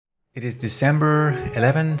It is December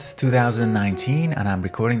 11th, 2019, and I'm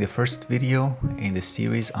recording the first video in the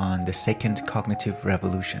series on the second cognitive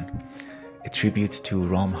revolution, a tribute to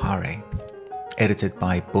Rom Hare, edited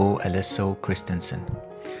by Bo Alesso Christensen.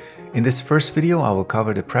 In this first video, I will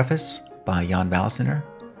cover the preface by Jaan Valsiner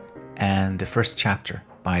and the first chapter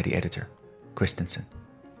by the editor, Christensen.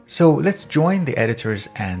 So let's join the editors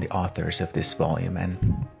and the authors of this volume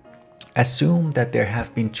and assume that there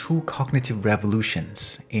have been two cognitive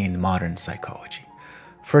revolutions in modern psychology.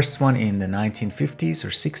 First one in the 1950s or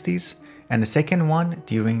 60s, and the second one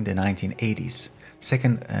during the 1980s.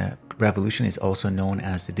 Second revolution is also known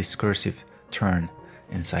as the discursive turn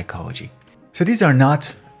in psychology. So these are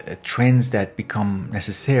not trends that become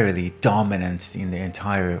necessarily dominant in the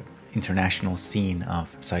entire international scene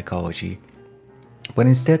of psychology, but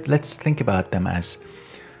instead let's think about them as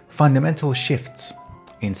fundamental shifts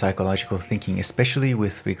in psychological thinking, especially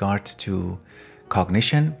with regard to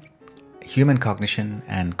cognition, human cognition,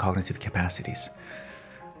 and cognitive capacities.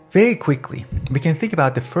 Very quickly, we can think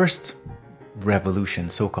about the first revolution,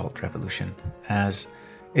 so-called revolution, as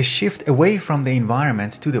a shift away from the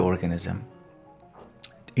environment to the organism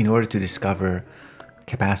in order to discover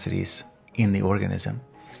capacities in the organism.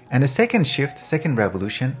 And the second shift, second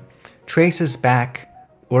revolution, traces back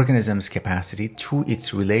organism's capacity to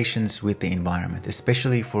its relations with the environment,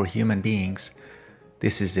 especially for human beings.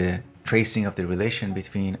 This is a tracing of the relation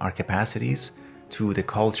between our capacities to the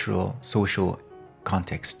cultural, social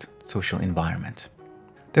context, social environment.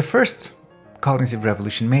 The first cognitive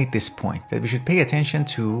revolution made this point, that we should pay attention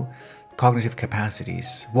to cognitive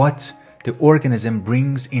capacities, what the organism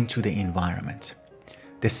brings into the environment,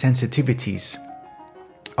 the sensitivities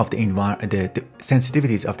of the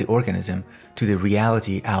sensitivities of the organism to the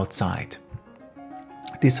reality outside.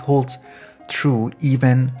 This holds true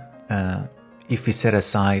even if we set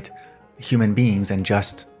aside human beings and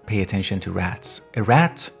just pay attention to rats. A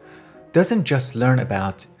rat doesn't just learn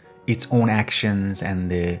about its own actions and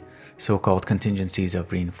the so-called contingencies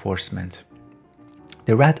of reinforcement.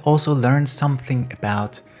 The rat also learns something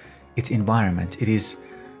about its environment. It is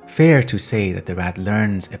fair to say that the rat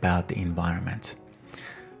learns about the environment.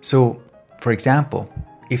 So, for example,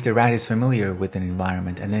 if the rat is familiar with an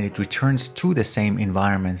environment and then it returns to the same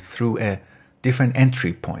environment through a different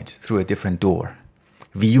entry point, through a different door,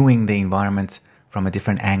 viewing the environment from a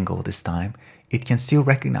different angle this time, it can still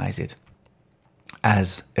recognize it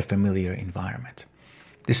as a familiar environment.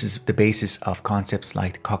 This is the basis of concepts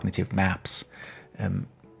like cognitive maps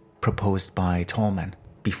proposed by Tolman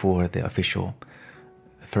before the official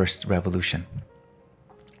first revolution.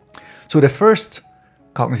 So the first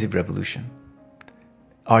cognitive revolution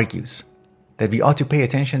argues that we ought to pay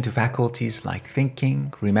attention to faculties like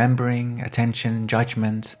thinking, remembering, attention,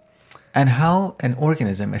 judgment, and how an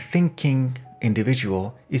organism, a thinking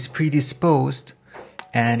individual, is predisposed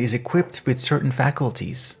and is equipped with certain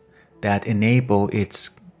faculties that enable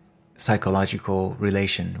its psychological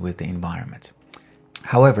relation with the environment.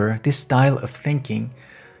 However, this style of thinking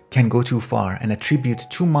can go too far and attribute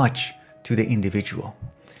too much to the individual,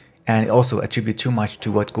 and also attribute too much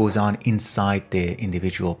to what goes on inside the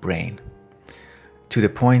individual brain, to the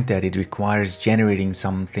point that it requires generating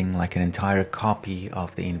something like an entire copy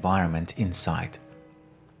of the environment inside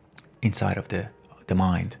of the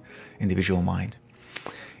mind, individual mind.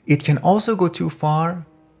 It can also go too far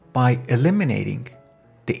by eliminating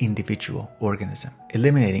the individual organism,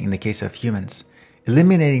 eliminating, in the case of humans,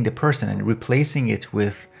 eliminating the person and replacing it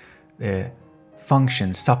with the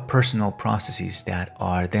functions, subpersonal processes that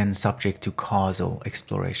are then subject to causal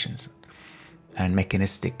explorations and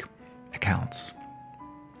mechanistic accounts.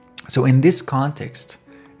 So in this context,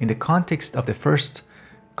 in the context of the first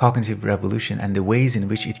cognitive revolution and the ways in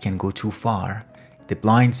which it can go too far, the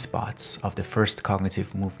blind spots of the first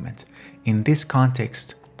cognitive movement, in this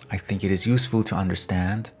context, I think it is useful to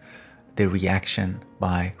understand the reaction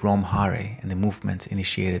by Rom Hare and the movement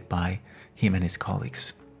initiated by him and his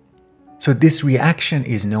colleagues. So this reaction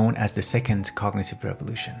is known as the second cognitive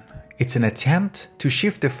revolution. It's an attempt to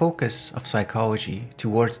shift the focus of psychology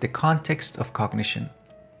towards the context of cognition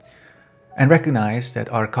and recognize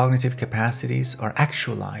that our cognitive capacities are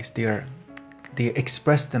actualized. They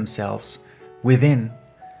express themselves within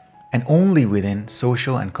and only within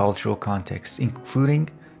social and cultural contexts, including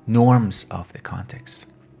norms of the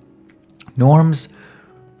context. Norms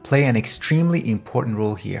play an extremely important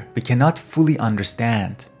role here. We cannot fully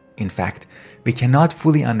understand, in fact, we cannot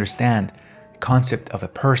fully understand the concept of a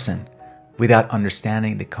person without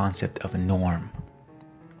understanding the concept of a norm,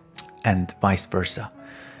 and vice versa.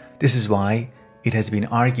 This is why it has been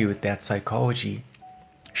argued that psychology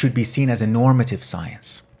should be seen as a normative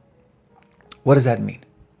science. What does that mean?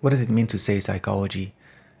 What does it mean to say psychology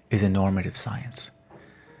is a normative science?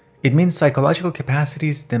 It means psychological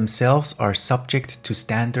capacities themselves are subject to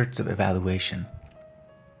standards of evaluation.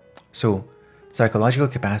 So, psychological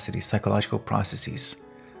capacities, psychological processes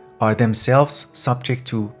are themselves subject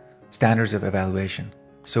to standards of evaluation.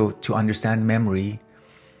 So, to understand memory,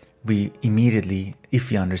 we immediately, if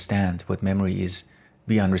we understand what memory is,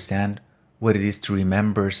 we understand what it is to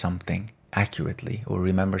remember something accurately or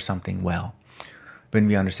remember something well. When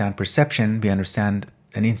we understand perception, we understand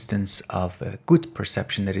an instance of a good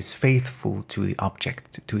perception that is faithful to the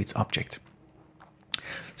object, to its object.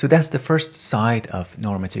 So that's the first side of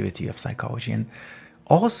normativity of psychology. And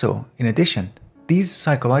also, in addition, these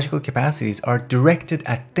psychological capacities are directed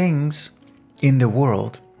at things in the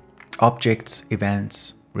world, objects,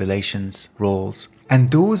 events, relations, roles. And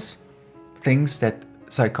those things that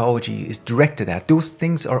psychology is directed at, those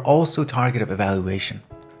things are also target of evaluation.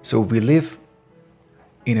 So we live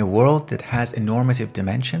in a world that has a normative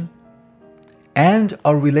dimension, and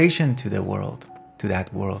our relation to the world, to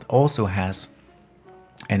that world, also has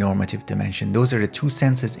a normative dimension. Those are the two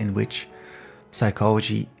senses in which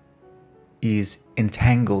psychology is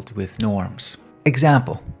entangled with norms.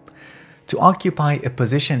 Example, to occupy a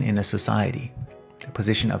position in a society, a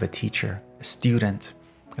position of a teacher, a student,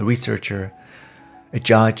 a researcher, a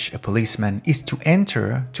judge, a policeman, is to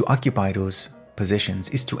occupy those positions,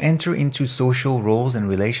 is to enter into social roles and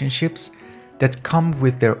relationships that come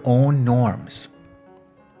with their own norms.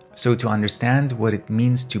 So to understand what it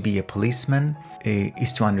means to be a policeman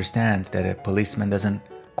is to understand that a policeman doesn't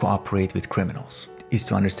cooperate with criminals, is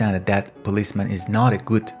to understand that that policeman is not a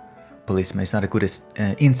good policeman, it's not a good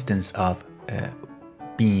instance of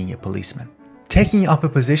being a policeman. Taking up a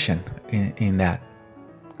position in that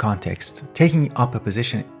context, taking up a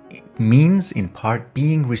position means in part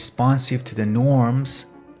being responsive to the norms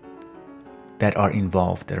that are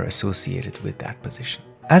involved, that are associated with that position.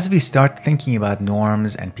 As we start thinking about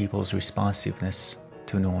norms and people's responsiveness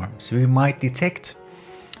to norms, we might detect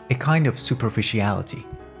a kind of superficiality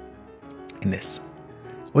in this.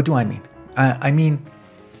 What do I mean? I mean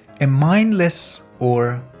a mindless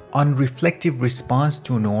or unreflective response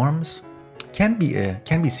to norms can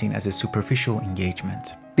be seen as a superficial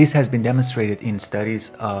engagement. This has been demonstrated in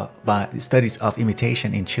studies of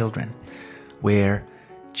imitation in children, where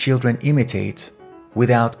children imitate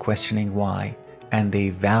without questioning why, and they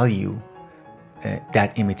value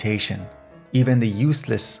that imitation, even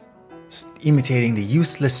imitating the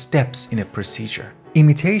useless steps in a procedure.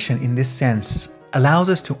 Imitation, in this sense, allows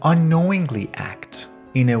us to unknowingly act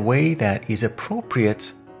in a way that is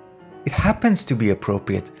appropriate. It happens to be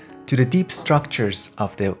appropriate to the deep structures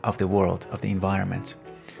of the world, of the environment,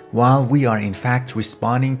 while we are in fact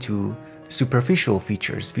responding to superficial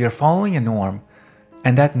features. We are following a norm,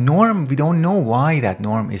 and that norm, we don't know why that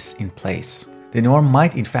norm is in place. The norm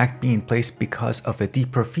might in fact be in place because of a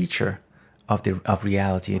deeper feature of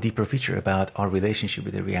reality, a deeper feature about our relationship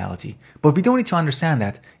with the reality. But we don't need to understand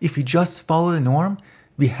that. If we just follow the norm,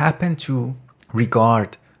 we happen to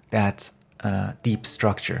regard that deep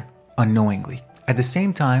structure unknowingly. At the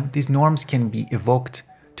same time, these norms can be evoked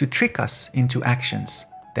to trick us into actions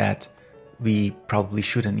that we probably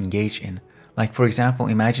shouldn't engage in. Like, for example,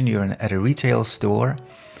 imagine you're at a retail store,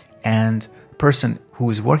 and the person who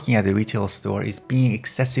is working at the retail store is being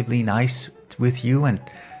excessively nice with you and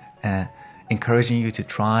encouraging you to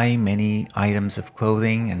try many items of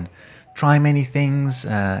clothing and try many things,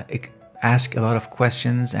 ask a lot of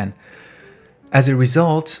questions, and as a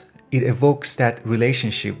result, it evokes that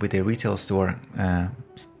relationship with the retail store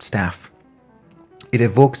staff. It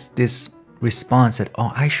evokes this response that,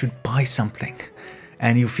 oh, I should buy something.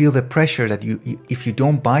 And you feel the pressure that if you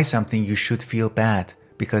don't buy something, you should feel bad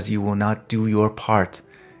because you will not do your part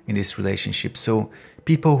in this relationship. So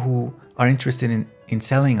people who are interested in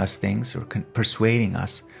selling us things or persuading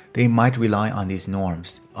us, they might rely on these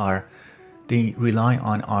norms. They rely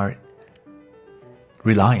on our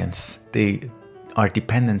reliance. Our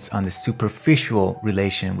dependence on the superficial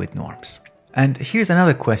relation with norms. And here's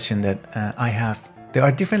another question that I have. There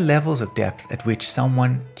are different levels of depth at which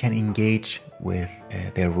someone can engage with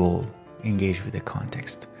their role, engage with the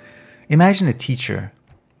context. Imagine a teacher.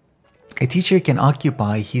 A teacher can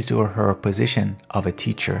occupy his or her position of a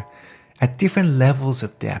teacher at different levels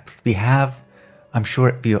of depth. I'm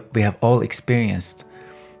sure we have all experienced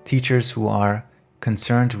teachers who are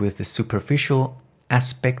concerned with the superficial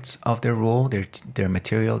aspects of their role, their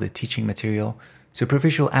material, the teaching material,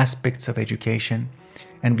 superficial aspects of education.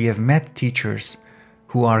 And we have met teachers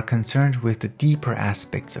who are concerned with the deeper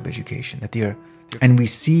aspects of education, and we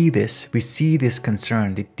see this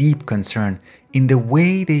concern, the deep concern, in the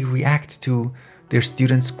way they react to their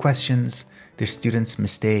students' questions, their students'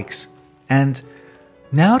 mistakes. And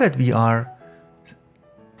now that we are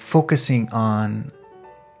focusing on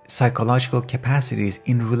psychological capacities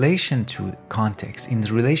in relation to context, in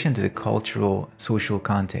relation to the cultural, social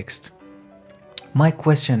context, my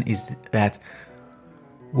question is that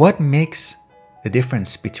what makes the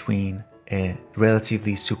difference between a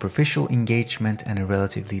relatively superficial engagement and a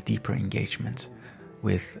relatively deeper engagement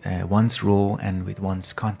with one's role and with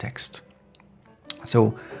one's context?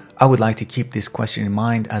 So I would like to keep this question in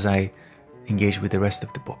mind as I engage with the rest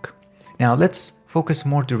of the book. Now let's focus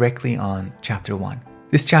more directly on chapter 1.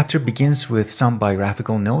 This chapter begins with some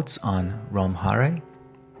biographical notes on Rom Harre.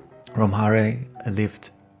 Rom Harre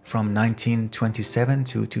lived from 1927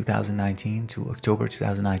 to 2019, to October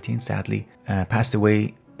 2019, sadly, passed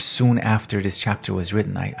away soon after this chapter was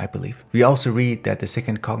written, I believe. We also read that the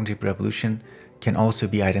second cognitive revolution can also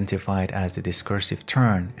be identified as the discursive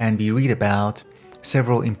turn, and we read about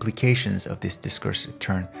several implications of this discursive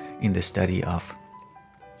turn in the study of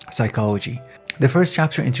psychology. The first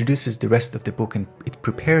chapter introduces the rest of the book, and it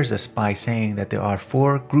prepares us by saying that there are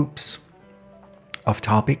 4 groups of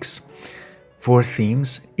topics, 4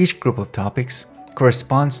 themes. Each group of topics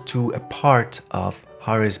corresponds to a part of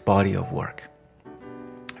Harre's body of work.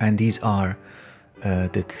 And these are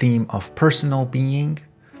the theme of personal being,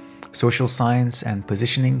 social science and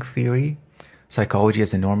positioning theory, psychology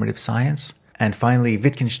as a normative science, and finally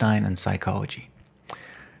Wittgenstein and psychology.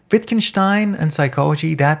 Wittgenstein and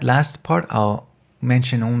psychology, that last part I'll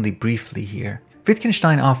mention only briefly here.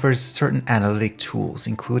 Wittgenstein offers certain analytic tools,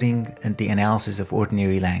 including the analysis of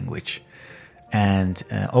ordinary language, and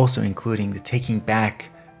also including the taking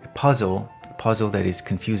back a puzzle that is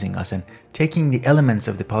confusing us, and taking the elements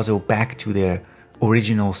of the puzzle back to their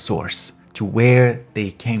original source, to where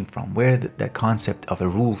they came from, where that concept of a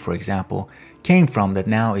rule, for example, came from that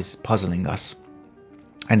now is puzzling us.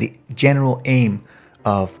 And the general aim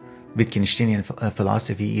of Wittgensteinian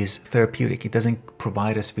philosophy is therapeutic. It doesn't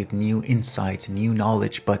provide us with new insights, new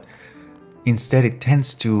knowledge, but instead it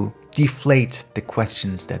tends to deflate the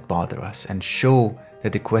questions that bother us and show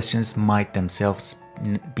that the questions might themselves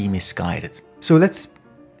be misguided. So let's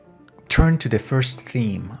turn to the first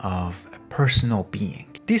theme of personal being.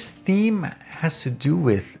 This theme has to do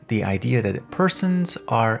with the idea that persons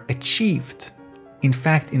are achieved. In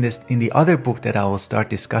fact, in the other book that I will start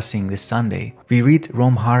discussing this Sunday, we read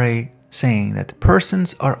Rom Harre saying that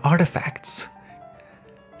persons are artifacts.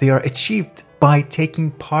 They are achieved by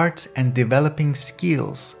taking part and developing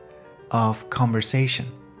skills of conversation,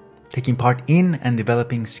 taking part in and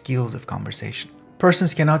developing skills of conversation.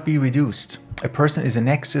 Persons cannot be reduced. A person is a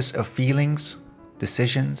nexus of feelings,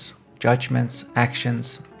 decisions, judgments,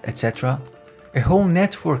 actions, etc. A whole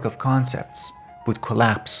network of concepts would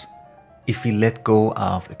collapse if we let go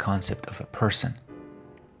of the concept of a person.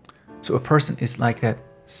 So a person is like that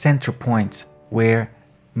center point where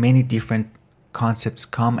many different concepts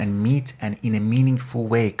come and meet and in a meaningful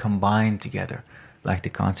way combine together, like the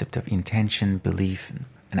concept of intention, belief,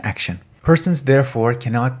 and action. Persons, therefore,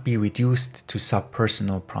 cannot be reduced to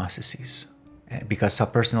subpersonal processes, because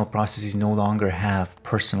subpersonal processes no longer have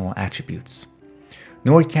personal attributes.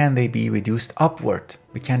 Nor can they be reduced upward.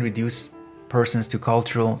 We can't reduce persons to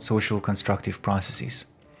cultural, social, constructive processes,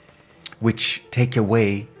 which take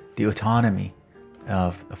away the autonomy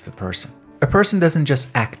of the person. A person doesn't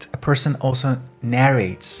just act. A person also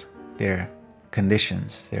narrates their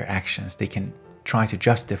conditions, their actions. They can try to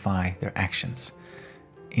justify their actions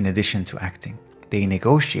in addition to acting. They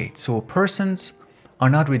negotiate. So persons are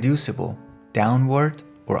not reducible downward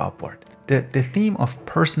or upward. The theme of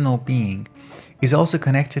personal being is also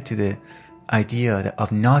connected to the idea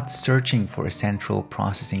of not searching for a central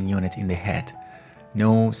processing unit in the head,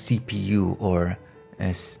 no CPU or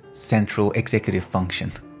a central executive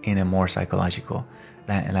function in a more psychological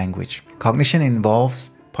language. Cognition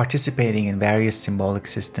involves participating in various symbolic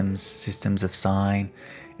systems of sign,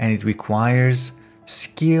 and it requires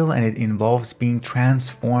skill, and it involves being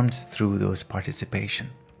transformed through those participation.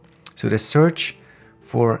 So the search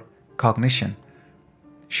for cognition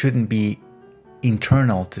shouldn't be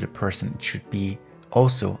internal to the person. It should be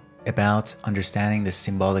also about understanding the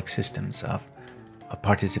symbolic systems of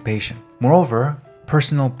participation. Moreover,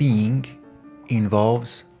 personal being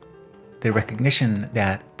involves the recognition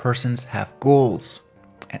that persons have goals,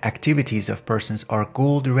 and activities of persons are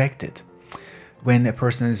goal-directed. When a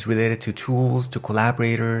person is related to tools, to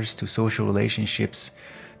collaborators, to social relationships,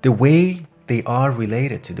 the way they are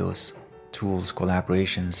related to those tools,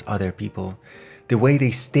 collaborations, other people, the way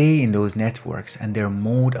they stay in those networks and their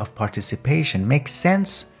mode of participation makes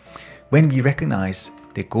sense when we recognize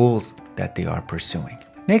the goals that they are pursuing.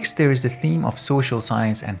 Next, there is the theme of social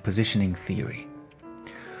science and positioning theory.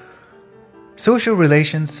 Social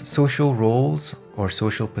relations, social roles, or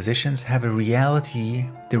social positions have a reality.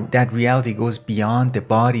 That reality goes beyond the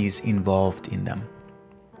bodies involved in them.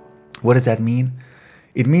 What does that mean?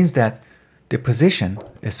 It means that the position,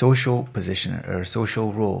 a social position or a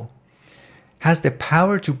social role, has the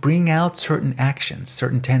power to bring out certain actions,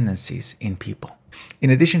 certain tendencies in people. In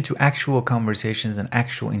addition to actual conversations and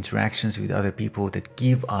actual interactions with other people that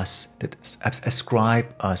give us, that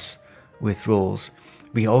ascribe us with roles,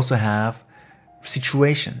 we also have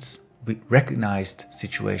situations, recognized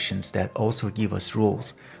situations that also give us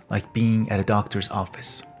roles, like being at a doctor's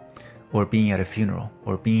office, or being at a funeral,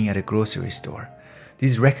 or being at a grocery store.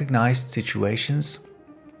 These recognized situations,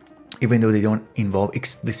 even though they don't involve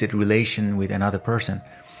explicit relation with another person,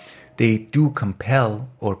 they do compel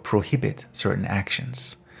or prohibit certain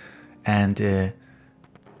actions. And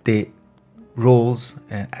the roles,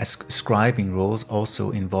 ascribing roles,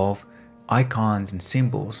 also involve icons and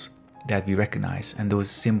symbols that we recognize, and those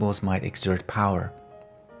symbols might exert power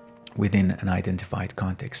within an identified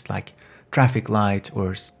context, like traffic light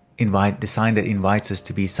or the sign that invites us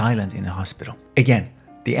to be silent in a hospital. Again,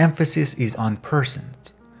 the emphasis is on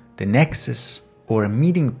persons, the nexus or a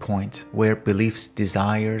meeting point where beliefs,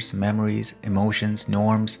 desires, memories, emotions,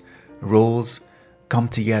 norms, roles come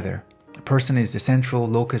together. A person is the central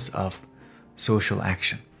locus of social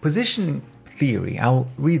action. Positioning theory, I'll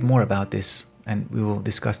read more about this and we will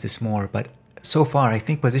discuss this more, but so far I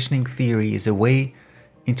think positioning theory is a way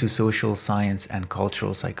into social science and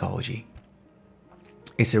cultural psychology.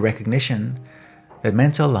 It's a recognition that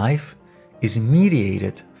mental life is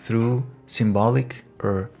mediated through symbolic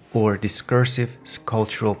or discursive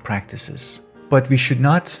cultural practices. But we should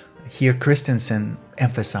not, here Christensen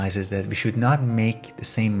emphasizes that we should not make the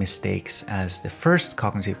same mistakes as the first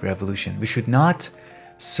cognitive revolution. We should not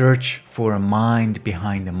search for a mind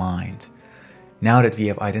behind the mind. Now that we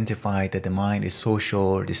have identified that the mind is social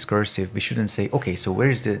or discursive, we shouldn't say, okay, so where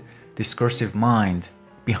is the discursive mind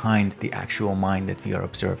behind the actual mind that we are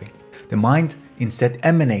observing? The mind instead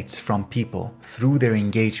emanates from people through their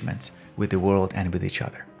engagement with the world and with each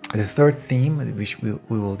other. The third theme, which we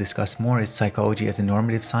will discuss more, is psychology as a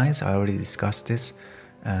normative science. I already discussed this,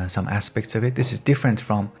 some aspects of it. This is different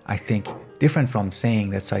from saying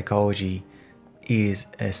that psychology is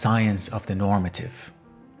a science of the normative,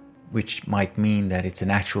 which might mean that it's a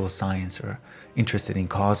natural science or interested in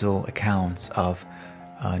causal accounts of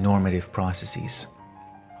normative processes.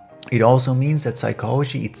 It also means that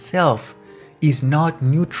psychology itself is not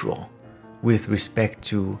neutral with respect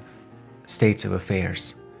to states of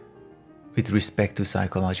affairs, with respect to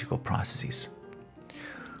psychological processes.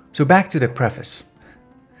 So back to the preface.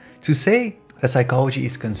 To say that psychology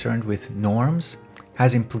is concerned with norms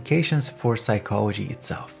has implications for psychology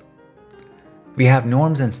itself. We have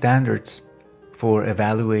norms and standards for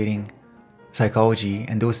evaluating psychology,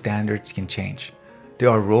 and those standards can change. There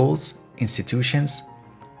are roles, institutions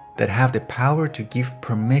that have the power to give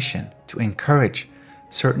permission to encourage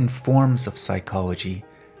certain forms of psychology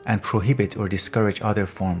and prohibit or discourage other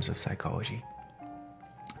forms of psychology.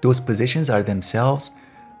 Those positions are themselves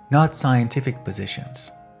not scientific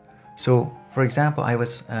positions. So, for example, I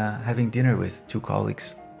was having dinner with two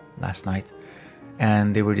colleagues last night,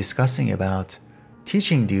 and they were discussing about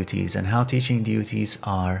teaching duties and how teaching duties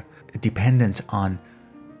are dependent on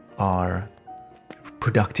our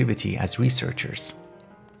productivity as researchers.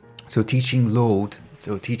 So teaching load,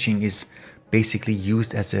 so teaching is basically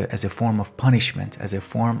used as a form of punishment, as a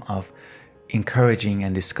form of encouraging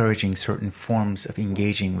and discouraging certain forms of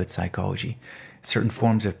engaging with psychology, certain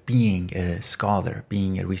forms of being a scholar,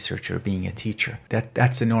 being a researcher, being a teacher.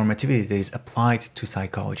 That's a normativity that is applied to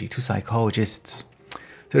psychology, to psychologists.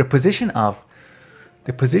 So the position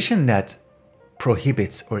that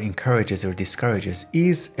prohibits or encourages or discourages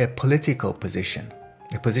is a political position,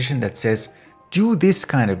 a position that says, do this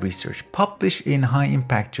kind of research, publish in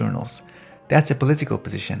high-impact journals. That's a political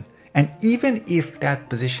position. And even if that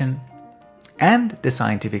position and the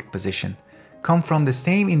scientific position come from the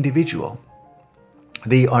same individual,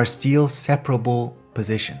 they are still separable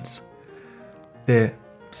positions. The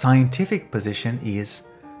scientific position is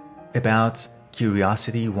about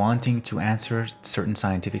curiosity, wanting to answer certain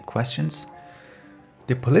scientific questions.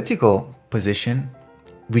 The political position,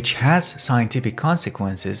 which has scientific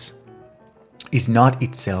consequences, is not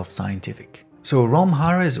itself scientific. So Rom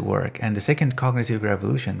Hare's work and the second cognitive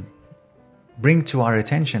revolution bring to our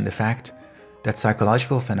attention the fact that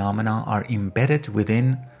psychological phenomena are embedded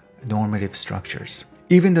within normative structures.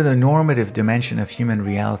 Even though the normative dimension of human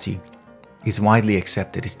reality is widely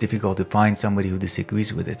accepted, it's difficult to find somebody who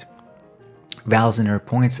disagrees with it. Valsiner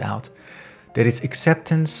points out that its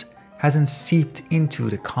acceptance hasn't seeped into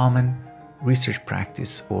the common research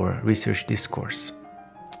practice or research discourse.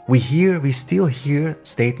 We still hear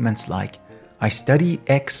statements like, I study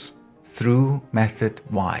X through method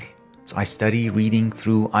Y. So I study reading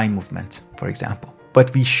through eye movement, for example.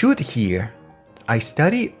 But we should hear, I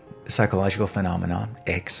study psychological phenomena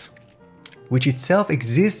X, which itself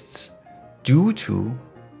exists due to,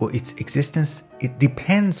 or its existence, it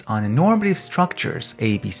depends on the normative structures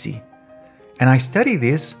A, B, C. And I study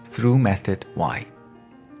this through method Y.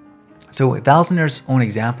 So Valsiner's own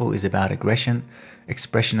example is about aggression,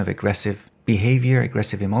 expression of aggressive behavior,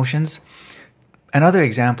 aggressive emotions. Another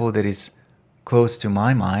example that is close to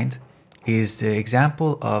my mind is the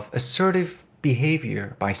example of assertive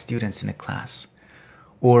behavior by students in a class,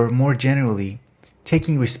 or more generally,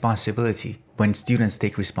 taking responsibility when students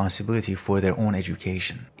take responsibility for their own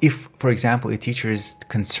education. If, for example, a teacher is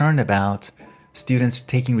concerned about students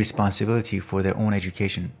taking responsibility for their own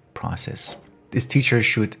education process, this teacher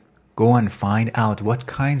should go and find out what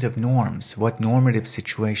kinds of norms, what normative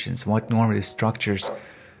situations, what normative structures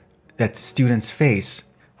that students face,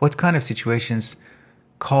 what kind of situations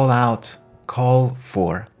call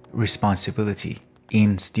for responsibility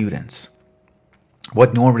in students.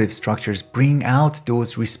 What normative structures bring out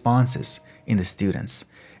those responses in the students,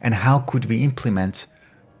 and how could we implement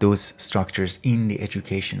those structures in the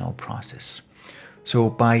educational process? So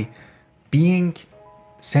by being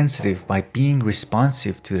sensitive, by being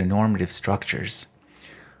responsive to the normative structures,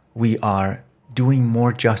 we are doing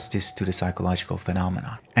more justice to the psychological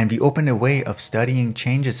phenomena. And we open a way of studying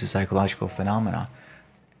changes to psychological phenomena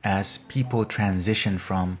as people transition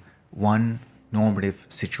from one normative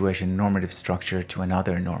situation, normative structure to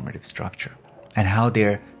another normative structure, and how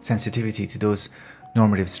their sensitivity to those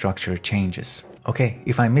normative structure changes. Okay,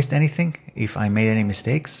 if I missed anything, if I made any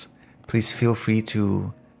mistakes, please feel free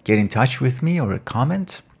to get in touch with me or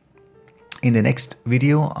comment. In the next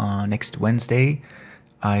video, next Wednesday,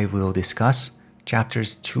 I will discuss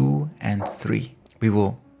chapters 2 and 3. We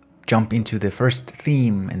will jump into the first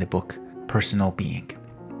theme in the book, personal being.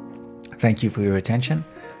 Thank you for your attention,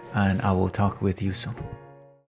 and I will talk with you soon.